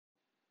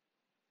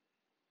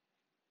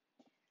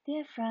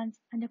Dear friends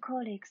and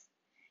colleagues,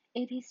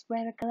 it is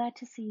very glad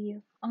to see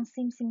you on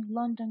Simpson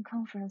London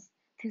Conference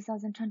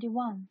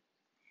 2021.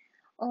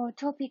 Our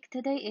topic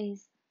today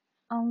is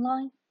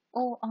Online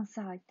or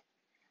On-site,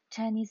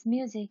 Chinese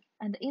Music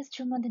and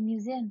Instrument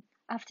Museum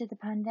After the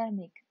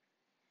Pandemic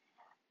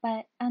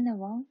by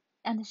Wang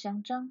and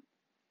Xiang Zhang.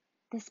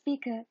 The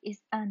speaker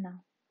is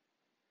Anna.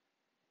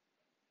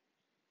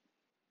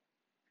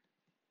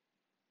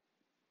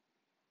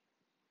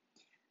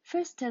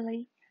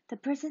 Firstly, the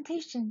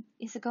presentation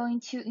is going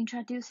to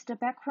introduce the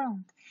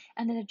background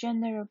and the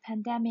general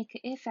pandemic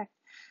effect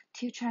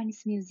to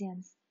Chinese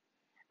museums,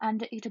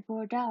 and it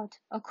brought out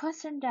a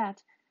question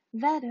that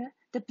whether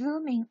the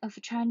blooming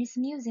of Chinese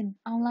museum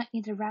online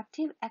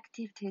interactive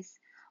activities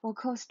were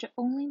caused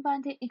only by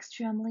the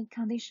extreme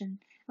condition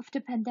of the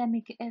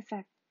pandemic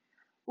effect,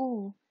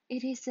 or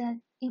it is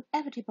an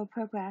inevitable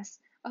progress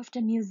of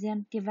the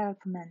museum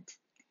development.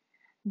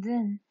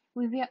 Then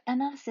we will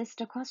analyze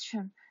the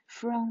question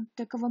from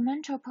the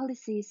governmental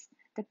policies,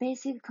 the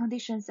basic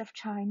conditions of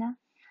China,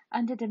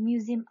 and the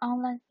museum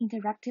online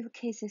interactive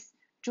cases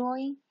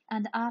during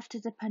and after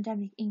the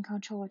pandemic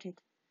incontrolled.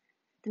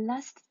 The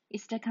last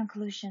is the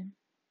conclusion.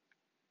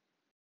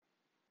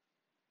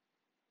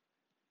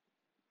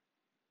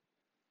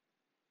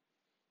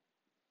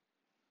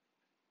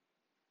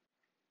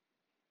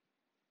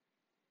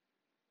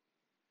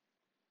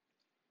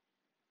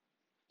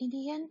 In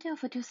the end of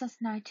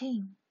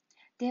 2019,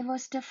 there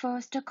was the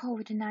first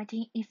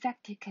COVID-19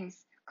 infected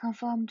case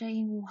confirmed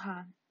in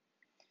Wuhan.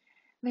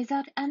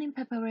 Without any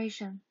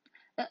preparation,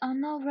 an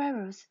unknown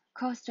virus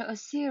caused a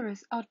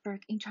serious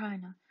outbreak in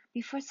China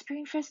before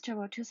Spring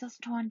Festival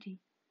 2020.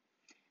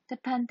 The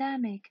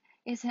pandemic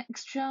is an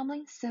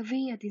extremely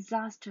severe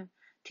disaster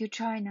to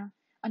China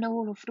and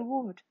all of the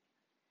world.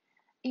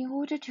 In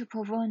order to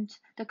prevent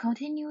the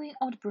continuing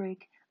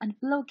outbreak and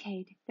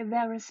blockade the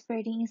virus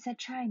spreading inside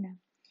China,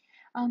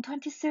 on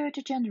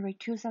 23rd January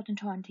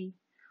 2020,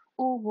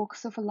 all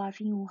walks of life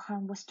in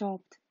Wuhan were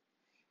stopped.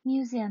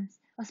 Museums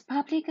as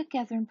public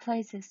gathering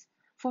places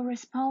for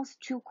response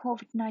to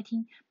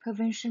COVID-19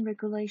 prevention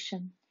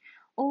regulation.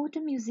 All the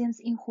museums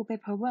in Hubei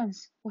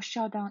province were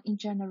shut down in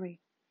January,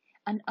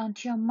 and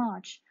until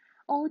March,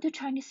 all the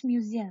Chinese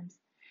museums,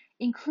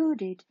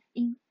 included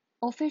in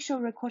official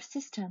record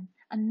system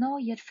and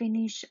not yet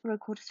finished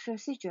record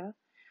procedure,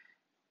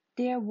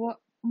 there were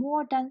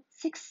more than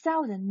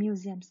 6,000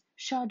 museums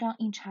shut down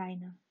in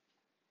China.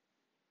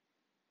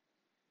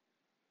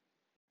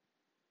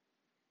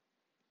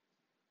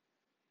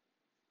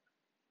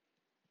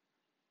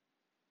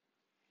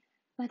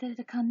 But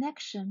the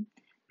connection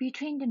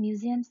between the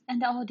museums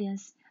and the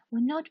audience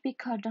will not be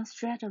cut down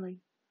straightly.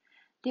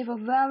 There were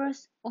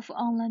various of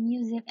online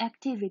museum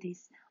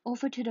activities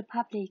offered to the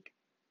public,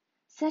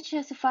 such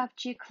as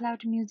 5G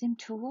cloud museum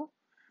tour,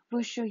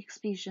 virtual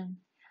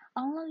exhibition,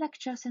 online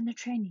lectures and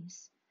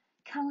trainings,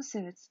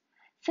 concerts,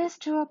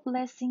 festival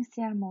blessing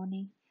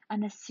ceremony,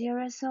 and a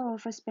series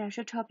of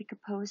special topic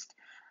posts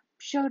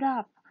showed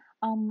up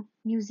on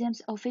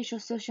museums' official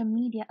social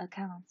media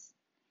accounts.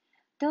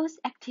 Those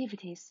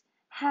activities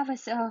have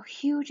a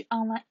huge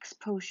online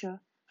exposure,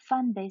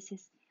 fan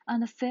bases,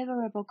 and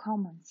favorable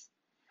comments.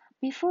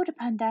 Before the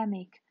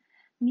pandemic,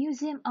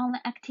 museum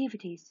online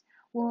activities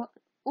were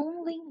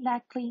only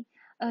likely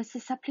as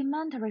a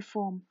supplementary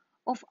form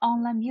of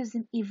online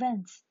museum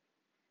events.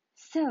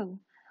 So,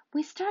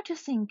 we start to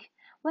think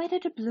whether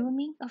the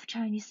blooming of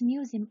Chinese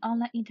museum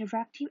online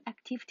interactive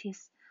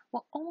activities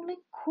were only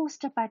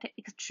caused by the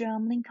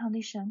extreme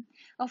condition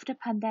of the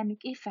pandemic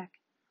effect,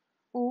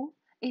 or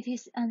it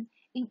is an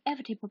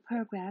inevitable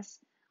progress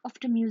of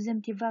the museum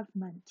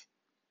development.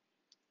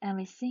 And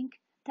we think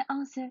the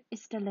answer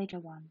is the latter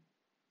one.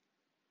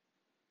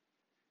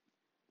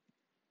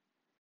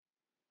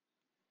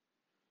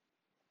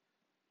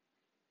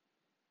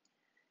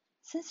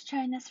 Since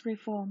China's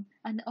reform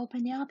and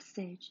opening up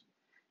stage,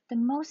 the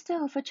most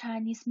of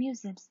Chinese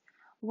museums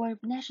were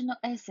national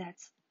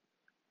assets.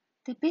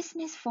 The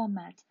business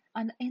format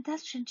and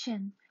industry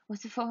chain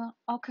was for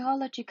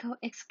archaeological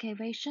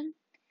excavation,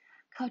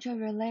 cultural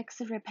relics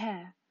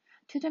repair,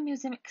 to the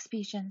museum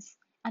exhibitions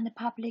and the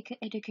public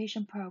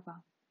education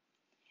program.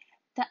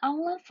 The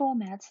online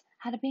format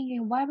had been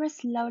in very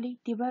slowly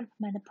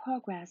development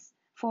progress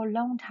for a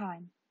long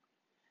time.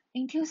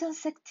 In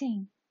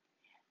 2016,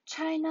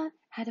 China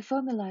had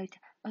formulated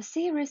a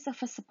series of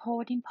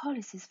supporting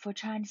policies for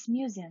Chinese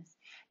museums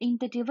in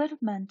the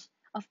development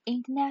of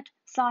Internet,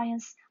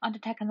 science, and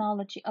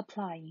technology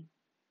applying.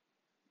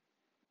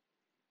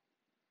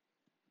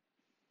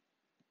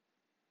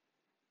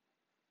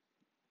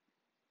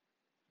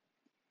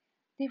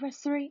 There were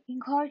three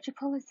encouraging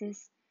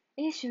policies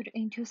issued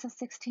in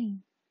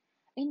 2016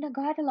 in the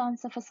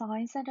Guidelines of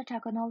Science and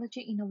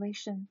Technology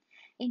Innovation,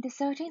 in the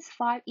 13th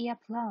Five-Year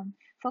Plan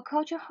for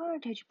Cultural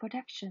Heritage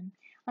Protection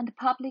and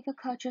Public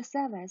Cultural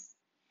Service.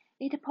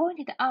 It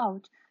pointed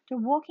out the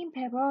working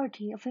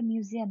priority of a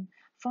museum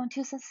from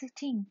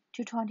 2016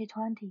 to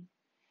 2020,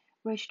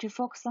 which to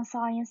focus on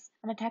science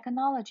and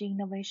technology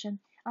innovation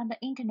and the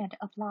Internet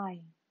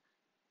applying.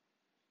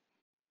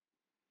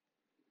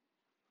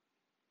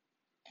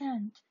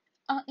 And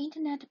on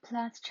Internet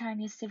plus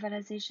Chinese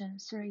Civilization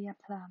 3-year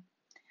plan,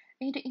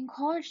 it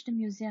encouraged the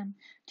museum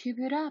to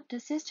build up the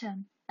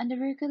system and the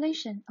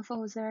regulation of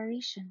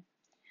authorization,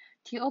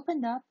 to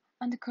open up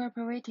and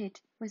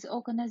cooperate with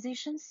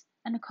organizations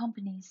and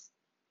companies.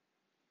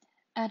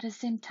 At the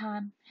same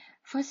time,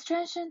 for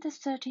strengthening the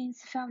 13th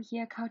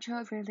 5-year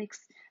Cultural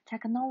Relics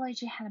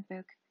Technology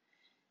Handbook,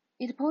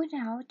 it pointed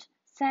out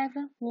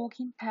 7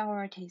 working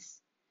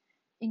priorities,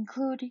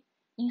 including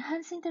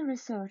enhancing the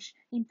research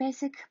in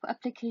basic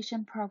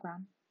application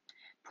program,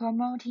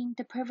 promoting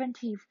the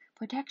preventive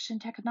protection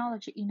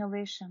technology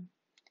innovation,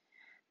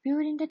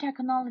 building the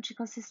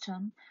technological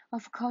system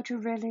of cultural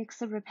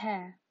relics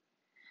repair,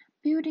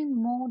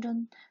 building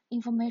modern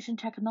information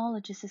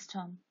technology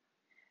system,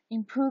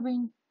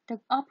 improving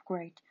the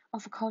upgrade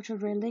of cultural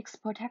relics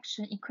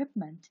protection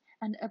equipment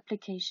and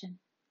application,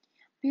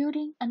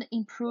 building and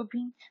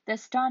improving the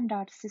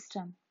standard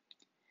system,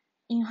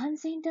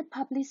 enhancing the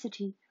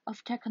publicity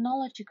of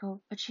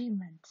technological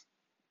achievement.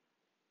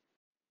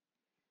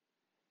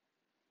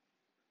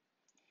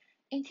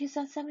 In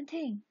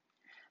 2017,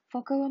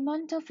 for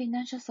governmental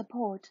financial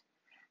support,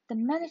 the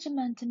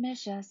management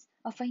measures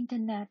of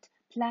Internet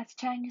plus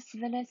Chinese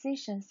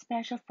Civilization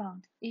Special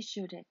Fund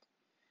issued it.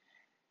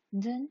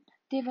 Then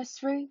there were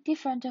 3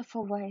 different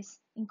ways,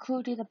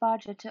 including the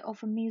budget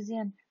of a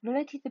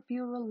museum-related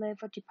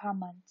bureau-level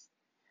departments,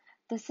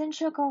 the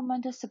Central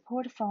Government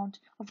Support Fund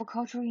of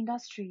Cultural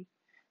Industry,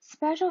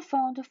 Special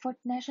Fund for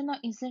National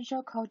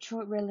Essential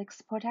Cultural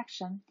Relics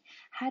Protection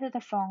had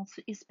the funds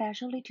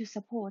especially to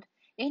support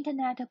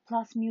Internet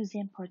plus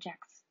museum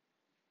projects.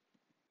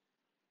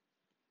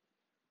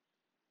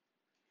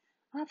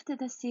 After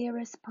the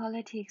serious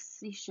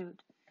politics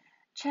issued,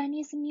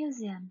 Chinese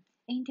Museum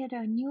entered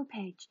a new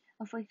page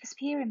of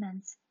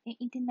experiments in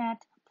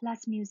Internet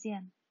plus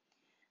museum.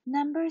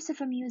 Numbers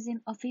of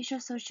museum official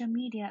social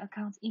media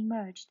accounts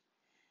emerged.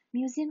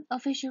 Museum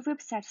official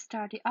website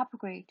started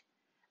upgrade,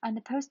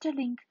 and post a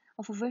link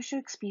of virtual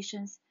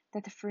exhibitions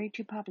that are free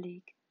to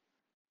public.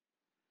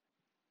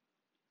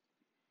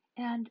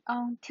 And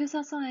on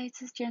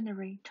 2008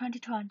 January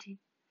 2020,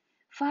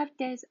 5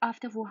 days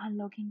after Wuhan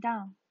locking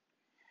down,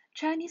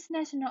 Chinese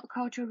National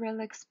Cultural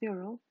Relics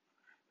Bureau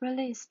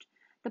released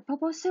the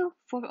proposal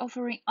for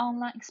offering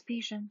online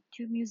exhibition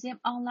to museum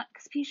online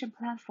exhibition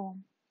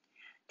platform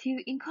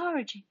to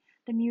encourage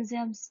the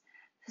museums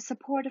to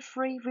support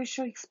free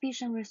visual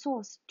exhibition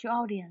resource to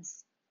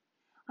audience.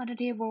 And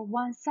there were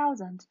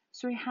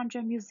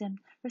 1,300 museums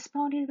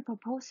responded to the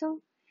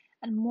proposal,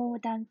 and more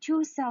than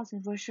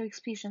 2,000 virtual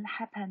exhibitions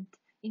happened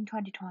in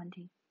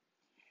 2020,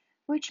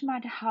 which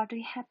might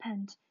hardly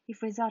happen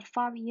if without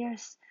 5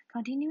 years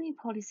continuing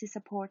policy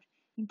support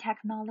in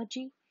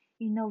technology,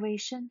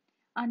 innovation,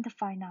 and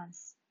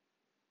finance.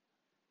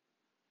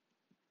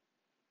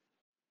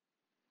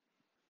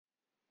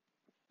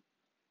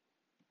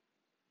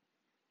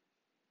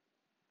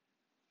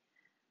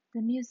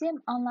 The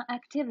museum online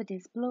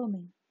activities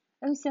blooming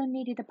also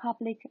needed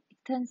public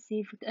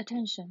intensive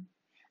attention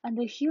and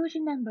huge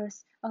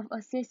numbers of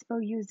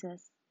accessible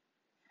users.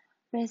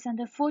 Based on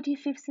the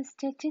 45th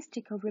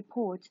Statistical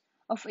Report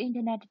of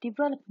Internet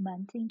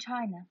Development in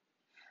China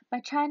by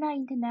China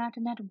Internet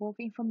Network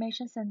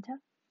Information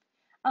Center,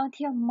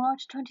 until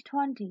March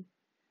 2020,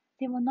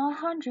 there were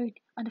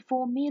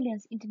 904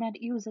 million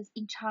Internet users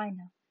in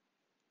China.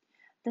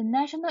 The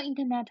national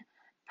Internet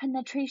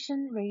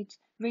penetration rate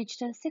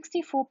reached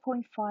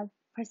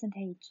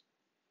 64.5%,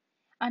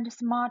 and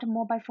smart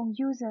mobile phone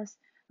users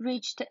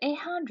reached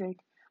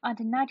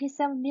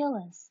 897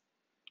 million,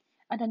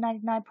 and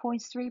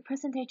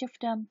 99.3% of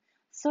them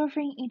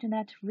surfing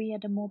Internet via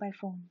the mobile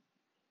phone.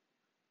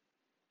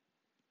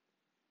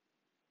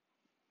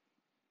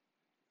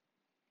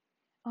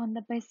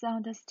 Based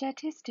on the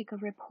statistical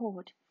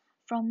report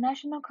from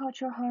National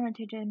Cultural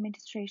Heritage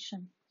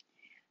Administration,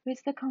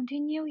 with the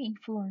continuing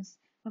influence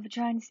of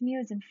Chinese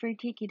museum free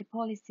ticket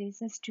policy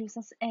since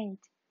 2008,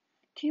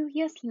 2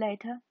 years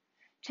later,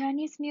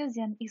 Chinese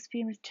museum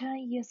experienced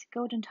 10 years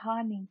golden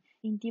timing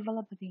in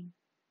developing.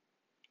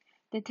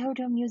 The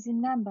total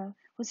museum number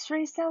was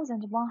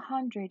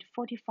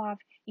 3,145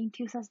 in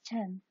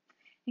 2010,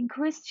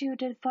 increased to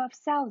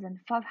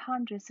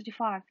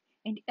 5,535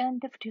 in the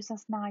end of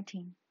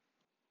 2019.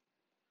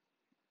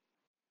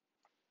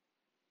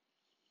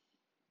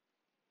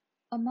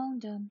 Among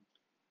them,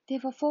 there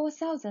were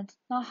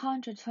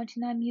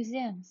 4,929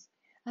 museums,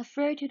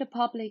 free to the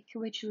public,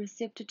 which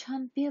received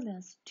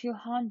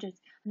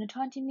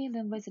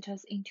 10,220,000,000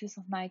 visitors in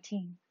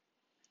 2019,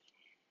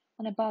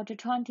 and about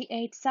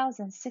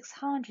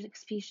 28,600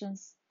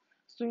 exhibitions,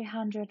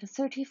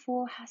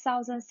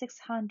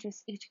 334,600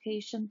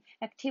 education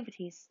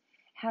activities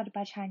held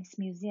by Chinese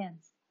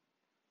museums.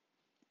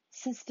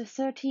 Since the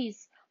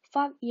 30th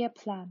 5-year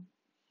plan,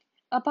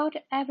 about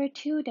every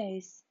 2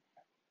 days,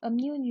 a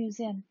new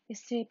museum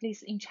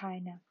established in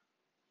China.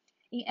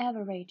 In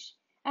average,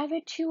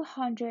 every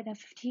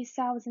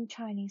 250,000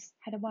 Chinese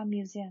had one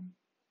museum.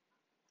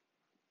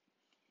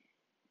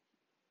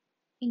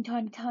 In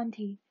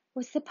 2020,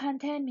 with the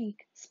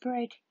pandemic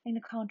spread in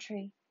the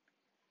country,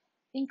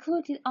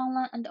 included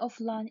online and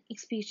offline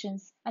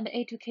exhibitions and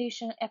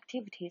educational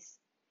activities.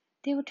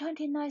 There were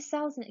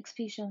 29,000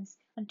 exhibitions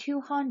and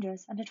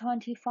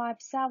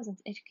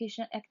 225,000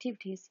 educational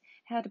activities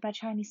held by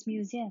Chinese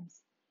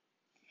museums.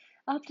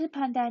 After the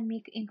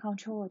pandemic in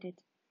controlled,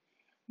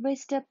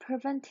 with the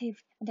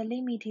preventive and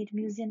limited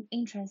museum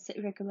entrance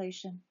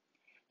regulation,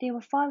 there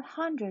were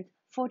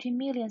 540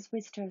 million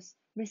visitors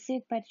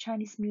received by the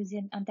Chinese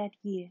museum on that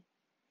year.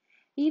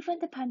 Even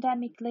the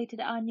pandemic-related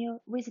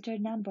annual visitor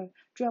number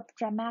dropped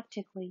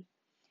dramatically.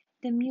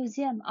 The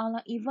museum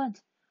online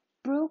event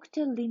broke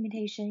the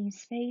limitation in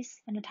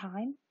space and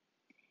time,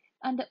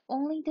 and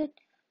only the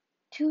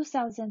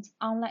 2000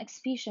 online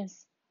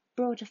exhibitions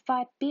brought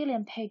 5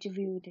 billion page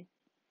views.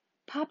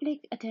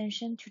 Public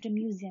attention to the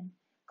museum,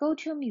 go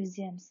to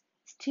museums,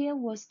 still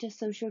was the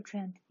social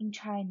trend in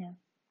China.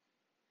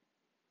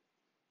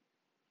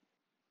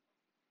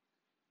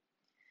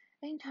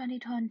 In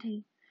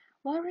 2020,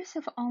 various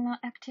of online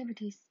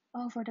activities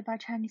offered by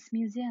Chinese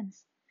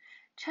museums.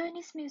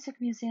 Chinese Music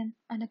Museum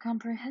and the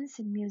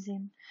Comprehensive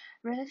Museum,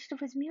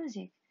 related with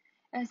music,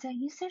 as an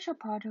essential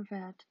part of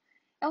it,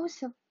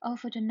 also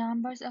offered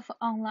numbers of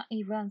online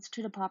events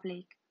to the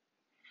public.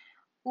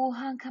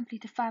 Wuhan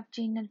completed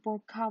 5G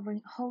network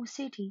covering whole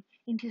city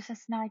in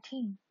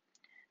 2019.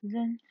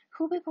 Then,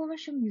 Hubei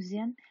Provincial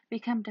Museum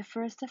became the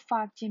first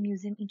 5G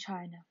museum in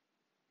China.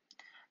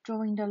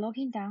 During the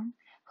lockdown,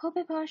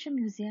 Hubei Provincial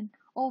Museum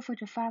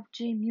offered a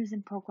 5G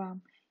museum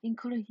program,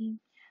 including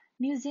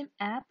museum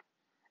app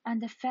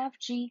and the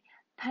 5G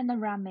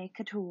panoramic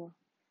tour.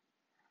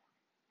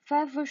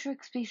 5 virtual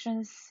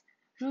exhibitions,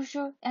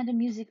 rural and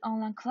music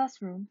online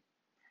classroom,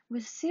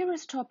 with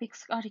serious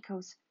topics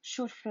articles,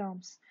 short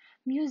films,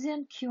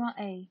 museum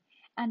Q&A,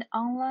 and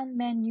online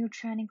menu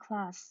training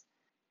class.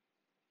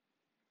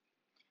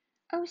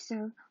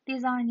 Also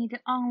designed an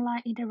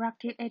online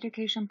interactive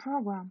education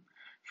program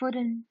for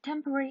the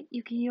temporary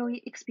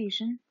ukiyo-e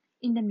exhibition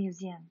in the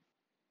museum.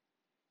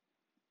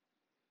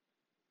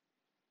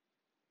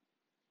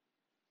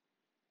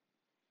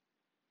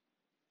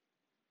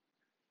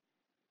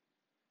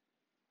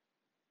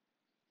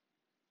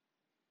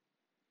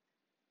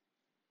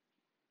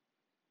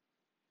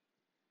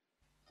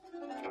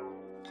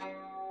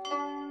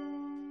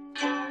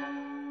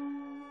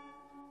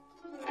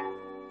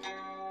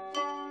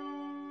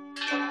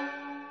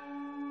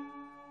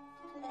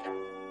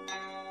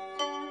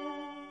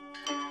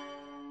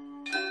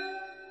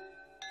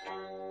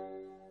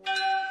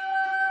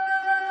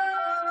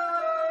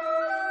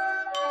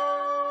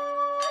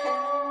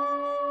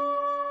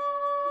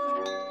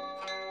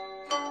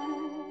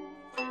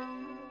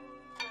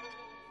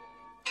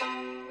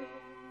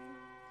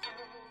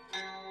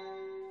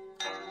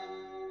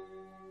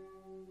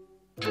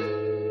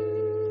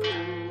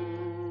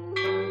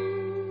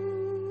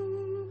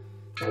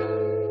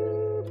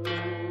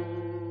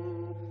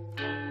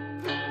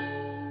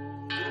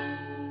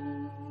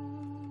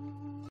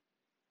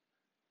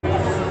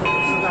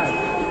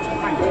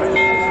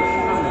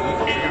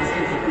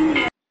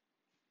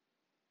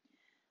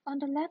 On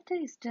the left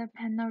is the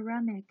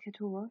panoramic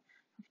tour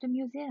of the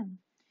museum.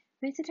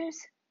 Visitors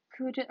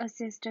could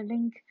access the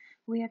link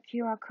via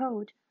QR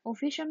code,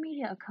 official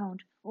media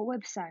account, or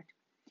website.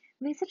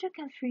 Visitors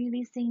can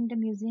freely see the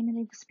museum and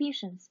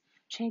exhibitions,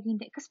 checking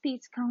the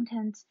exhibit's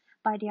contents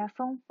by their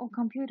phone or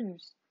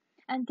computers.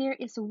 And there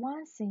is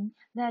one thing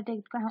that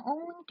they can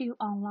only do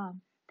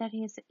online, that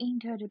is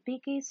enter the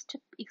biggest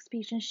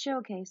exhibition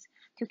showcase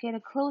to get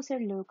a closer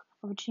look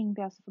of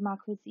Qingbell's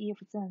Marquis of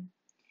Zen.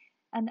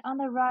 And on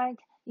the right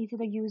is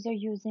the user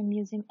using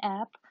museum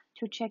app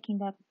to check in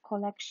the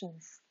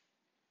collections.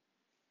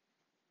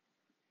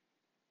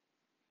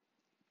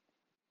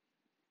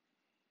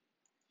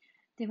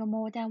 There were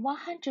more than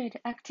 100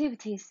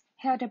 activities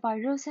held by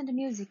Rose and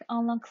Music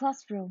online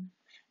classroom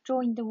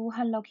during the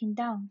Wuhan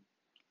lockdown.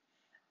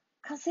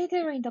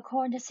 Considering the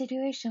current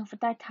situation for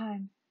that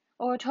time,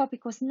 our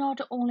topic was not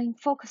only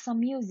focused on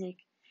music,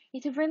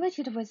 it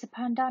related with the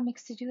pandemic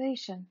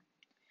situation.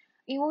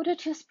 In order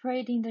to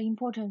spread in the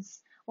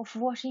importance of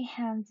washing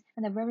hands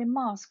and wearing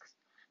masks,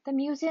 the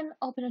museum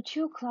opened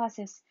 2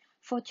 classes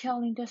for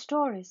telling the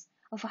stories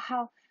of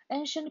how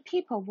ancient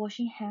people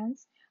washing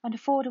hands and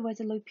fought with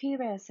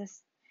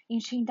leperiasis in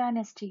Qing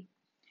Dynasty.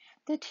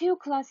 The 2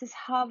 classes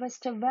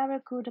harvested very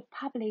good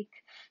public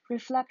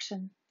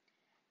reflection.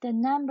 The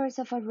numbers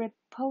of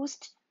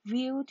reposts,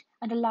 viewed,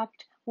 and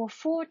liked were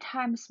 4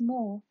 times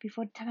more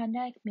before the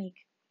pandemic,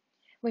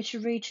 which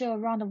reached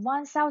around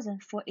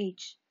 1,000 for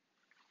each.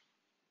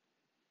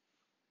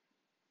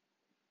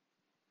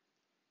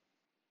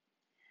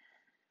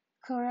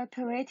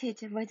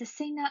 Cooperated with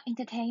Sina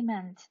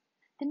Entertainment,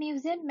 the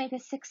museum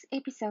made 6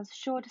 episode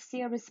short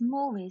series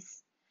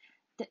movies,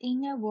 The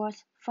Inner World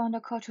from the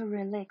Cultural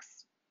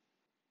Relics.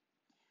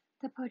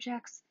 The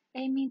projects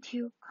aiming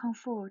to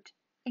comfort,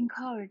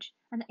 encourage,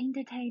 and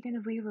entertain the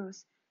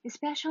viewers,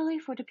 especially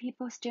for the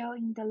people still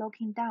in the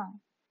lockdown,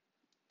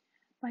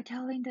 by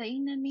telling the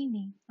inner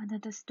meaning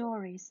and the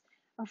stories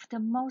of the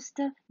most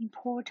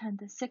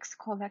important 6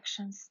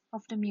 collections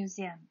of the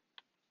museum.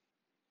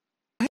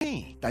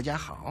 嘿，大家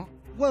好！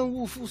万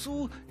物复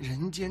苏，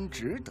人间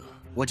值得。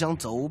我将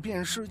走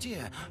遍世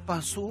界，把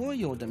所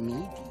有的谜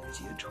底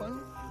揭穿。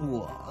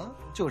我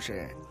就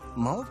是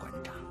毛馆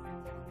长。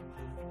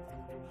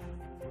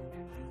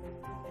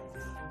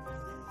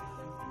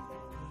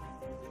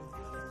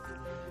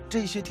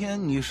这些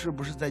天你是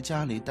不是在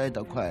家里待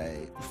得快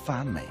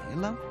发霉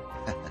了？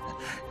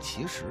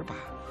其实吧，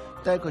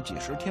待个几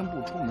十天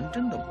不出门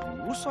真的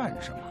不算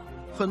什么。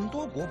很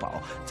多国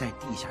宝在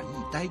地下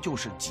一待就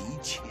是几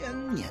千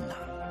年呐。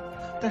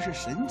但是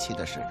神奇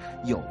的是，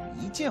有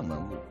一件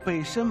文物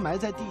被深埋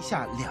在地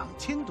下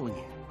2000多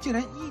年，竟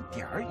然一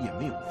点儿也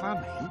没有发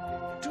霉。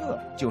这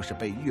就是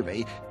被誉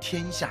为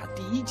天下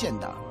第一件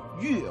的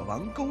越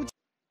王勾践。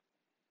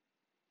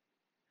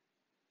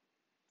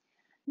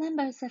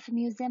Numbers of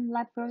museum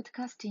live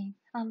broadcasting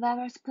on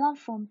various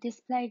platforms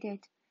displayed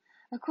it.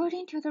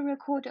 According to the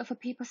record of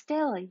People's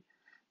Daily,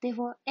 there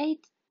were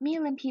 8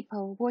 million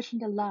people watching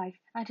the live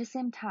at the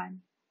same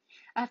time.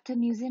 After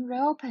museum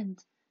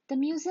reopened, the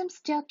museum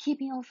still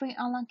keeping offering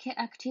online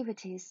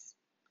activities.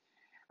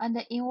 And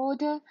in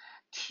order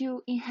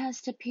to enhance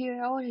the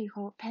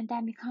periodical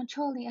pandemic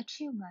controlling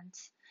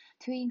achievements,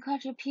 to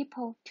encourage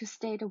people to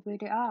stay where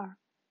they are.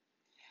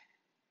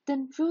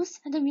 The Rules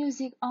and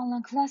Music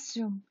online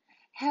classroom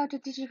held a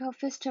digital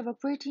festival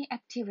breeding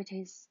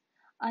activities,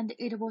 and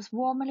it was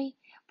warmly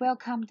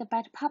welcomed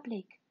by the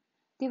public.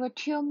 There were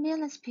 2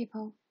 million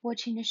people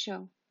watching the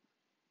show.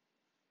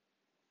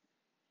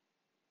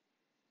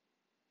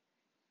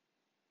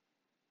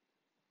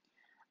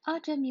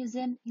 Other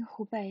museums in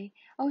Hubei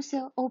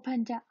also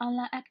opened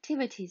online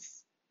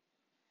activities,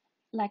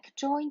 like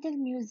join the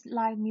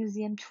live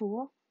museum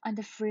tour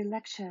and free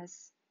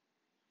lectures.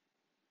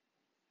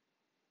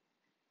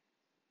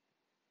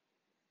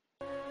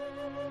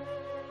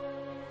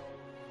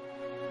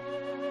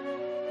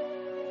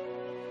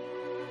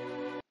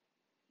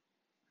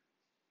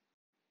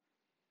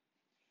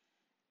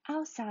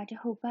 Outside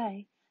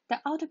Hubei,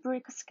 the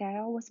outbreak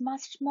scale was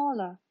much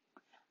smaller,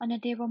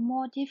 and there were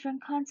more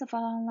different kinds of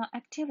online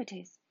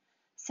activities,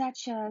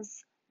 such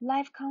as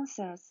live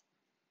concerts,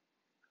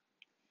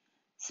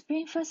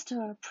 Spring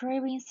Festival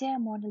pre-ring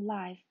ceremony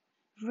live,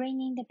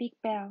 ringing the big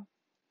bell,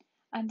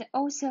 and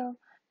also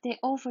they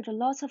offered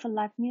lots of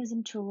live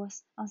museum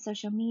tours on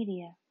social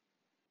media.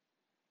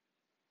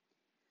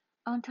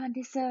 On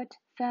 23rd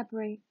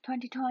February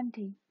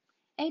 2020,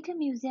 8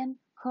 museums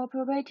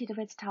cooperated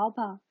with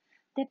Taobao,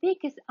 the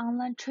biggest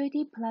online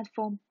trading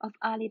platform of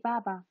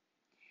Alibaba.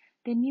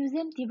 The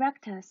museum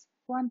directors,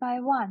 one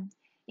by one,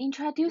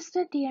 introduced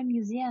their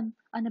museum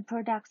and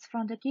products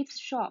from the gift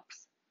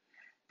shops.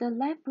 The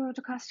live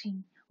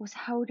broadcasting was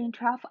held in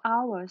 12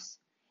 hours.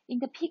 In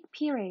the peak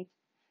period,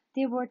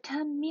 there were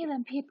 10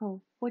 million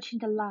people watching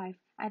the live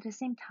at the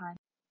same time.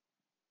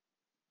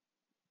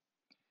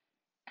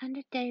 And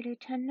the daily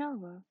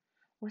turnover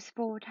was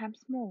 4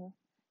 times more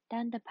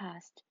than the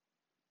past.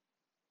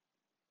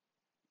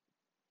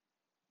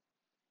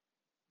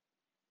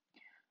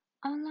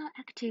 Online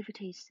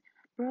activities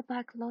brought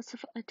back lots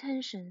of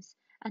attentions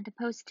and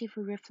positive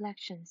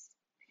reflections.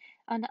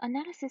 An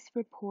analysis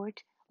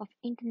report of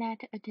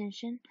Internet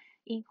attention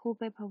in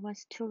Hubei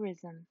Province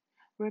tourism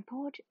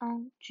report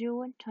on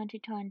June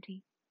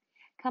 2020.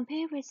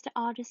 Compared with the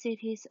other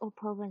cities or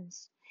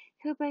province,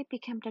 Hubei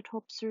became the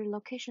top 3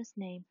 locations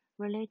name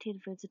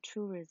related with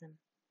tourism.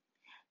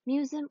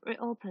 Museum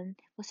reopen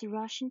was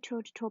rushing to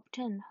the top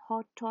 10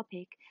 hot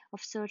topic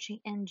of searching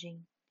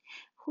engine.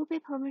 Hubei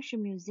Provincial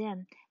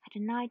Museum had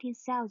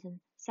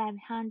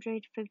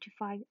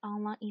 19,755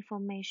 online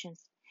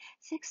informations,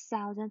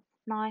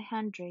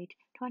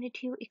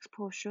 6,922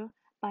 exposure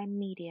by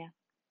media,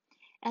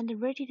 and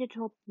rated the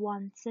top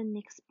 1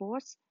 scenic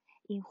spots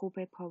in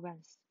Hubei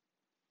Province.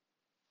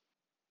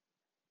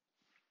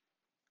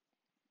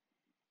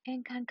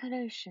 In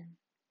conclusion,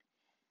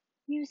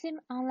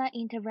 museum online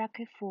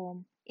interactive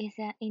form is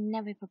an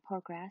inevitable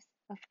progress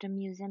of the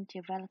museum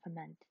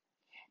development.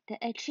 The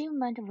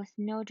achievement was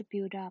not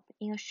built up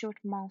in a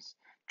short month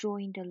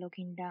during the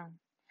locking down.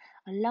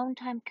 A long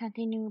time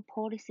continuing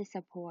policy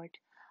support,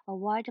 a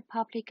wide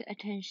public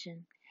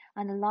attention,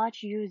 and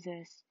large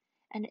users,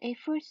 and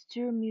efforts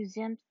through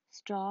museum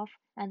staff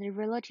and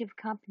relative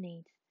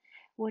companies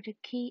were the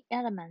key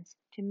elements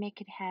to make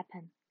it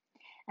happen.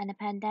 And the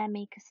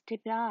pandemic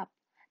stepped up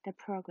the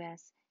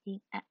progress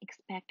in an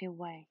unexpected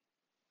way.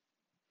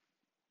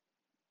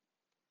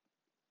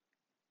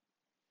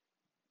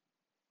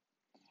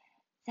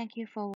 Thank you for